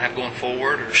we're going to have going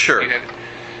forward? Or sure.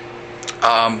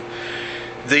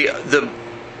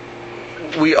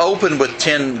 We opened with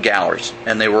 10 galleries,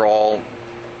 and they were all,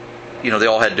 they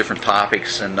all had different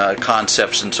topics and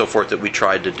concepts and so forth that we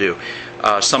tried to do.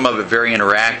 Some of it very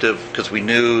interactive because we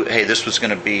knew, hey, this was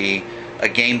going to be a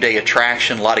game day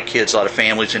attraction. A lot of kids, a lot of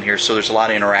families in here, so there's a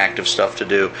lot of interactive stuff to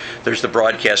do. There's the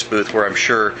broadcast booth where I'm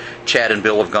sure Chad and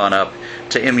Bill have gone up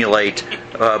to emulate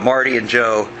Marty and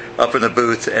Joe up in the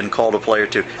booth and called a play or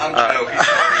two.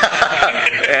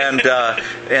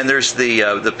 And there's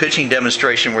the pitching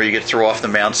demonstration where you get to throw off the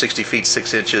mound 60 feet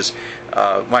 6 inches.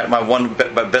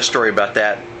 My best story about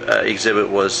that exhibit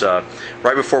was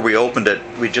right before we opened it,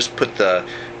 we just put the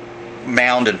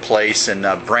mound in place, and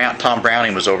Tom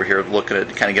Browning was over here looking at,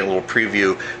 kind of getting a little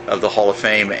preview of the Hall of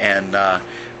Fame, and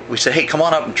we said, hey, come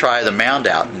on up and try the mound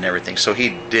out and everything. So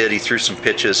he did. He threw some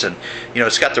pitches, and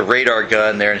it's got the radar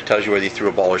gun there, and it tells you whether you threw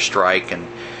a ball or strike. And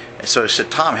so I said,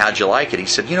 Tom, how'd you like it? He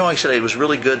said, I said it was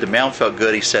really good. The mound felt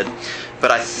good. He said, but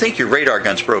I think your radar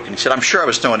gun's broken. He said, I'm sure I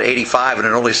was throwing 85 and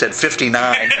it only said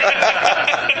 59.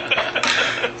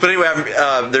 But anyway,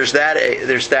 there's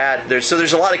that. So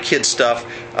there's a lot of kids stuff.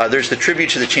 There's the tribute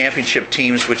to the championship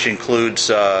teams, which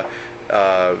includes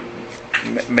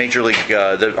Major League,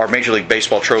 our Major League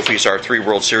Baseball trophies, our 3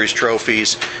 World Series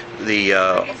trophies, the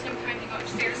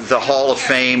Hall of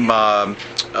Fame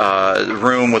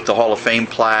room with the Hall of Fame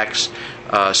plaques.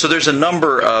 So there's a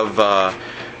number of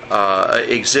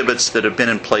exhibits that have been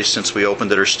in place since we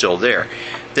opened that are still there.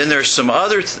 Then there's some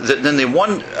other. Then the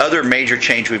one other major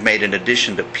change we've made in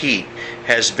addition to Pete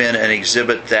has been an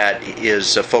exhibit that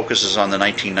focuses on the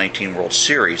 1919 World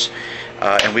Series.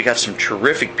 And we got some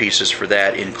terrific pieces for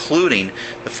that, including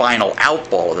the final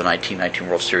outball of the 1919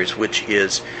 World Series, which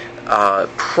is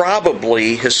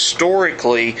probably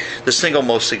historically the single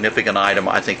most significant item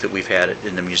I think that we've had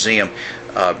in the museum.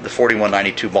 The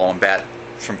 41-92 ball and bat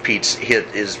from Pete's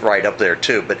hit is right up there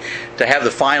too. But to have the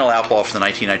final outball for the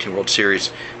 1919 World Series,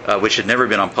 which had never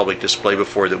been on public display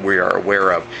before that we are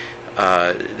aware of,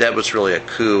 that was really a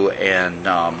coup. And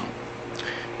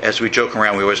as we joke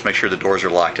around, we always make sure the doors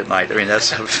are locked at night. I mean,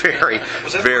 that's a very,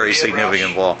 very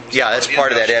significant ball. Yeah, that's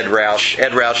part of that Ed Roush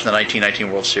in the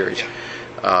 1919 World Series.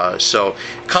 So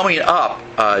coming up,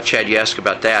 Chad, you asked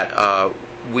about that.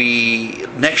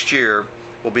 Next year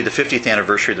will be the 50th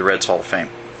anniversary of the Reds Hall of Fame.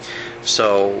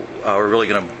 So we're really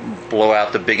going to blow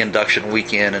out the big induction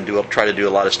weekend and try to do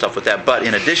a lot of stuff with that. But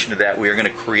in addition to that, we are going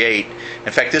to create.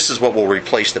 In fact, this is what will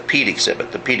replace the Pete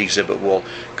exhibit. The Pete exhibit will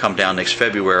come down next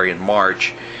February and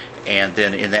March, and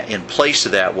then in place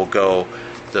of that will go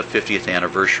the 50th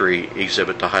anniversary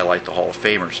exhibit to highlight the Hall of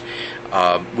Famers.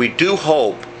 We do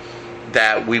hope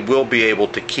that we will be able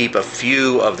to keep a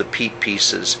few of the Pete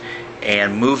pieces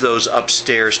and move those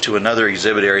upstairs to another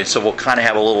exhibit area. So we'll kind of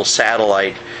have a little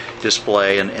satellite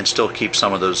display and still keep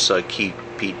some of those key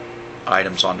Pete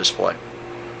items on display.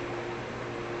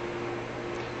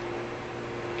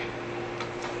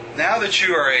 Now that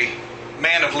you are a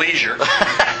man of leisure,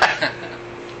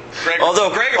 Greg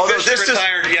this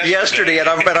retired is yesterday, and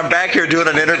I'm back here doing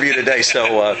an interview today,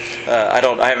 so I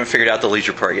haven't figured out the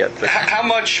leisure part yet. But. How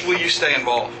much will you stay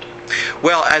involved?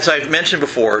 Well, as I've mentioned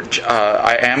before,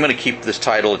 I am going to keep this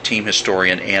title of team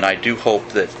historian, and I do hope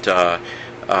that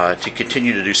to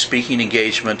continue to do speaking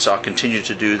engagements. I'll continue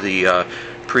to do the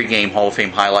pregame Hall of Fame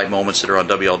highlight moments that are on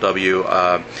WLW.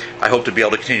 I hope to be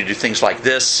able to continue to do things like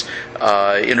this,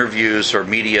 interviews or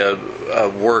media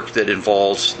work that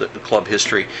involves the club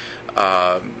history.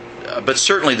 but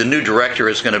certainly the new director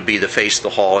is going to be the face of the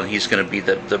hall, and he's going to be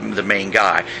the main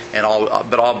guy. And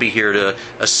I'll be here to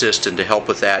assist and to help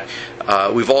with that.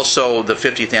 We've also, the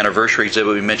 50th anniversary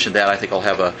exhibit, we mentioned that. I think I'll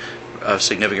have a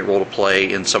significant role to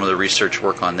play in some of the research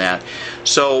work on that.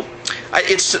 So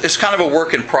it's kind of a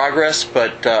work in progress,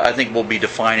 but I think we'll be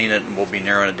defining it and we'll be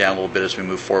narrowing it down a little bit as we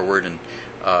move forward, and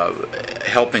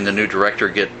helping the new director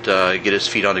get his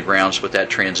feet on the ground with that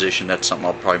transition. That's something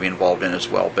I'll probably be involved in as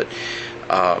well. But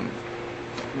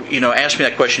ask me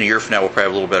that question a year from now, we'll probably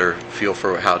have a little better feel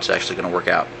for how it's actually going to work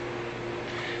out.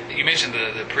 You mentioned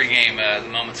the pregame, the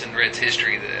moments in Reds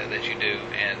history that you do,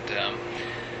 and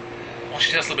why don't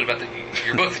you tell us a little bit about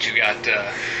your book that you got?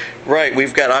 Right,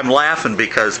 I'm laughing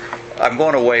because I'm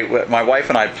going away. My wife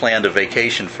and I planned a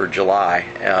vacation for July,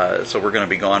 so we're going to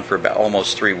be gone for about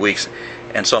almost 3 weeks.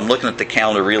 And so I'm looking at the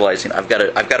calendar, realizing I've got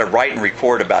to write and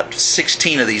record about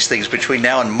 16 of these things between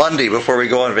now and Monday before we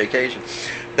go on vacation.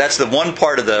 That's the one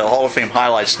part of the Hall of Fame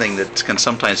highlights thing that can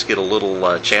sometimes get a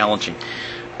little challenging.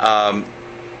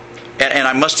 And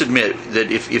I must admit that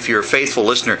if you're a faithful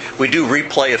listener, we do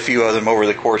replay a few of them over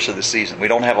the course of the season. We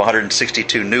don't have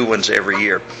 162 new ones every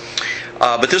year.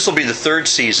 But this will be the third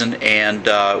season, and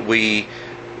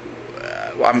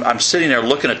I'm sitting there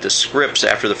looking at the scripts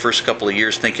after the first couple of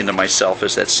years, thinking to myself,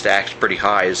 as that stack's pretty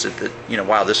high, is that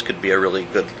wow, this could be a really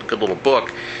good little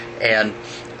book. And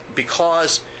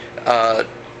because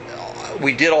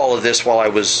we did all of this while I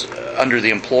was under the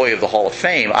employ of the Hall of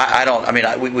Fame,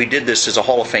 we did this as a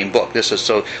Hall of Fame book. This is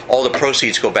so all the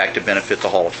proceeds go back to benefit the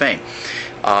Hall of Fame.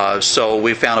 So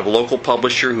we found a local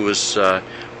publisher who was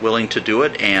willing to do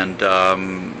it, and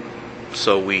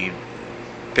so we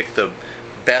picked the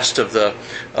best of the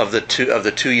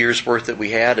 2 years worth that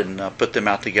we had, and put them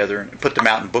out together and put them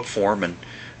out in book form. And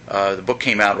the book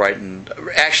came out right, and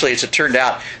actually, as it turned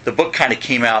out, the book kind of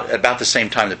came out about the same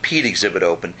time the Pete exhibit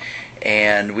opened,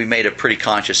 and we made a pretty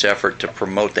conscious effort to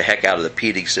promote the heck out of the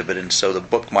Pete exhibit, and so the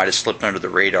book might have slipped under the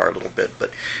radar a little bit,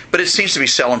 but it seems to be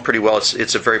selling pretty well.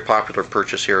 It's a very popular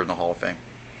purchase here in the Hall of Fame.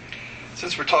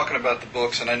 Since we're talking about the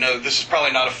books, and I know this is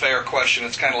probably not a fair question,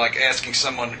 it's kind of like asking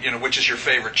someone, which is your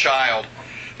favorite child.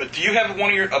 But do you have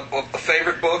a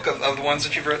favorite book of the ones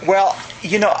that you've written? Well,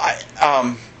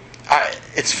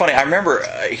 it's funny. I remember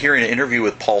hearing an interview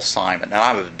with Paul Simon. Now,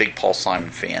 I'm a big Paul Simon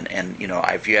fan, and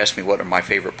if you ask me what are my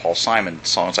favorite Paul Simon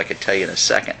songs, I could tell you in a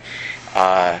second.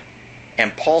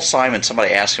 And Paul Simon,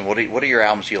 somebody asked him, "What are your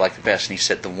albums you like the best?" And he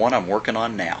said, "The one I'm working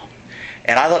on now."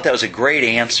 And I thought that was a great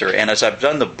answer. And as I've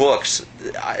done the books,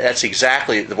 that's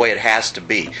exactly the way it has to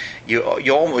be.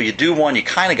 You do one, you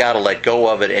kind of got to let go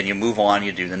of it, and you move on.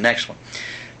 You do the next one.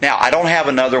 Now, I don't have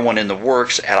another one in the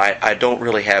works, and I don't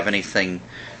really have anything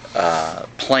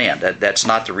planned. That's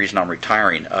not the reason I'm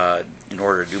retiring in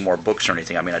order to do more books or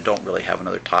anything. I mean, I don't really have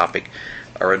another topic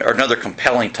or another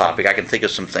compelling topic. I can think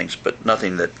of some things, but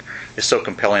nothing that is so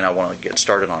compelling I want to get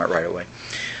started on it right away.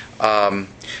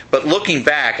 But looking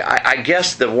back, I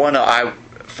guess the one I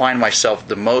find myself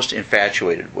the most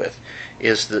infatuated with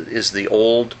is the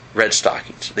old Red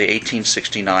Stockings, the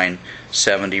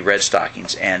 1869-70 Red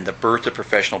Stockings, and the birth of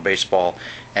professional baseball,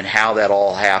 and how that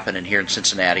all happened, and here in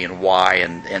Cincinnati, and why,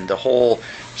 and the whole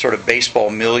sort of baseball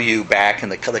milieu back,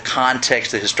 and the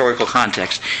context, the historical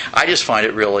context. I just find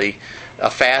it really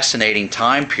a fascinating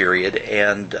time period,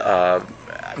 and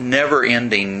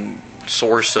never-ending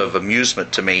source of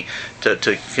amusement to me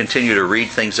to continue to read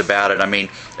things about it. I mean,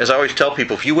 as I always tell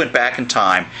people, if you went back in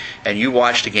time and you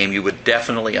watched a game, you would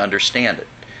definitely understand it.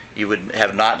 You would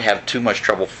not have too much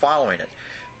trouble following it,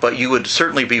 but you would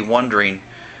certainly be wondering,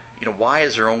 why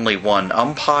is there only one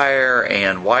umpire,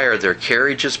 and why are there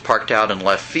carriages parked out in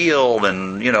left field,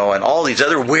 and and all these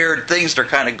other weird things that are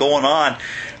kind of going on.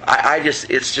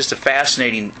 It's just a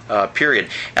fascinating period.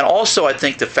 And also, I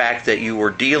think the fact that you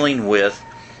were dealing with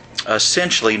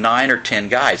essentially 9 or 10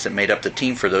 guys that made up the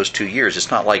team for those 2 years.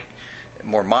 It's not like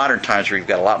more modern times where you've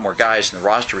got a lot more guys and the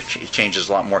roster changes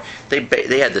a lot more.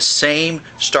 They had the same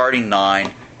starting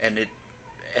 9 and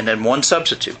then one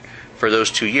substitute for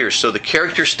those 2 years. So the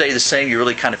characters stay the same. You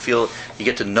really kind of feel you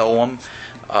get to know them.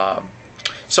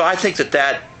 So I think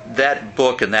that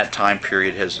book and that time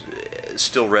period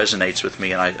still resonates with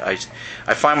me, and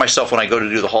I find myself when I go to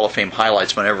do the Hall of Fame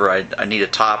highlights, whenever I need a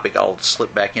topic, I'll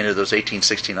slip back into those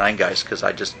 1869 guys, because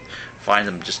I just find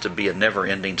them just to be a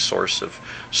never-ending source of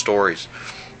stories.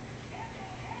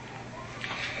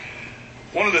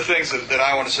 One of the things that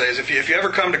I want to say is if you ever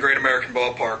come to Great American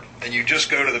Ballpark and you just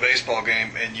go to the baseball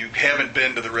game and you haven't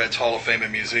been to the Reds Hall of Fame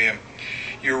and Museum,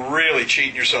 you're really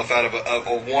cheating yourself out of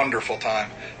a wonderful time.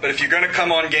 But if you're going to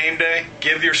come on game day,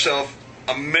 give yourself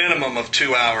a minimum of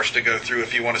 2 hours to go through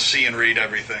if you want to see and read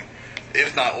everything.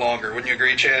 if not longer. Wouldn't you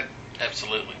agree, Chad?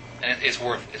 Absolutely, and it's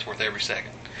worth every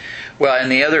second. Well,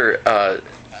 and the other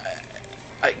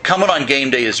coming on game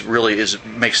day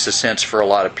makes the sense for a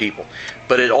lot of people,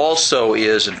 but it also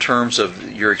is in terms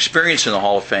of your experience in the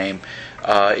Hall of Fame.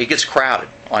 It gets crowded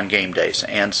on game days,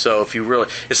 and so if you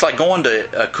it's like going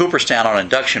to Cooperstown on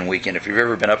induction weekend. If you've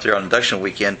ever been up there on induction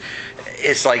weekend,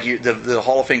 it's like the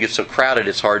Hall of Fame gets so crowded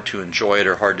it's hard to enjoy it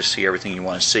or hard to see everything you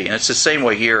want to see. And it's the same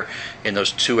way here in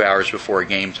those 2 hours before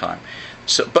game time.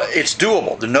 So, but it's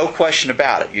doable. There's no question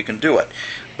about it. You can do it.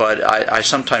 But I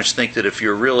sometimes think that if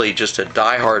you're really just a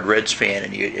diehard Reds fan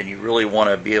and you really want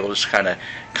to be able to just kind of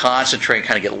concentrate and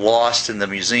kind of get lost in the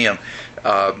museum,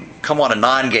 come on a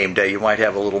non-game day, you might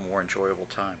have a little more enjoyable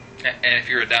time. And if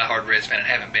you're a diehard Reds fan and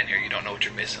haven't been here, you don't know what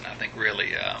you're missing. I think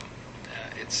really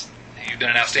you've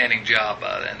done an outstanding job,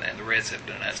 and the Reds have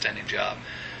done an outstanding job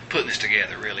putting this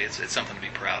together. Really, it's something to be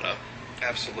proud of.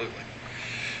 Absolutely.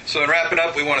 So in wrapping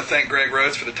up, we want to thank Greg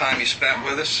Rhodes for the time he spent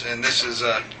with us. And this is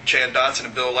Chad Dotson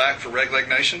and Bill Lack for Red Leg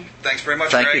Nation. Thanks very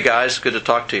much, Greg. Thank you, guys. Good to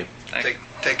talk to you.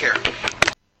 Take care.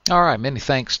 All right. Many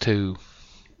thanks to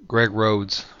Greg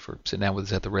Rhodes for sitting down with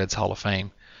us at the Reds Hall of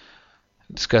Fame,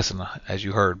 discussing, as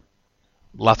you heard,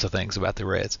 lots of things about the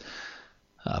Reds.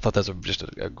 I thought that was just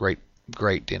a great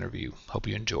interview. Hope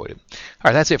you enjoyed it. All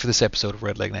right. That's it for this episode of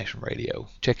Red Leg Nation Radio.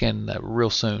 Check in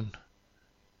real soon.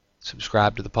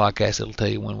 Subscribe to the podcast. It'll tell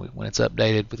you when it's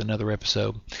updated with another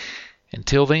episode.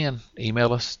 Until then,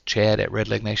 email us,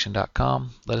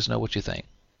 chad@redlegnation.com. Let us know what you think.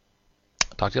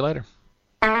 Talk to you later.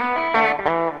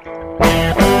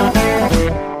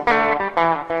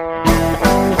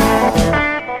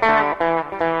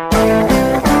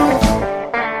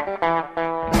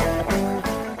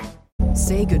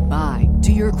 Say goodbye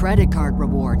to your credit card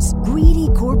rewards. Greedy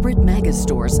corporate mega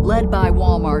stores, led by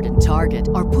Walmart and Target,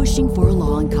 are pushing for a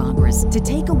law in Congress to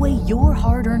take away your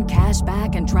hard-earned cash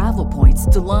back and travel points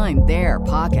to line their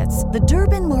pockets. The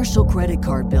Durbin-Marshall credit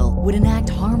card bill would enact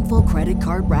harmful credit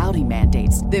card routing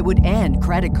mandates that would end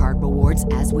credit card rewards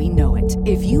as we know it.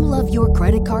 If you love your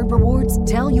credit card rewards,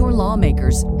 tell your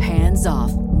lawmakers, hands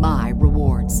off my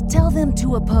rewards. Tell them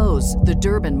to oppose the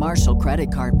Durbin-Marshall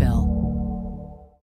credit card bill.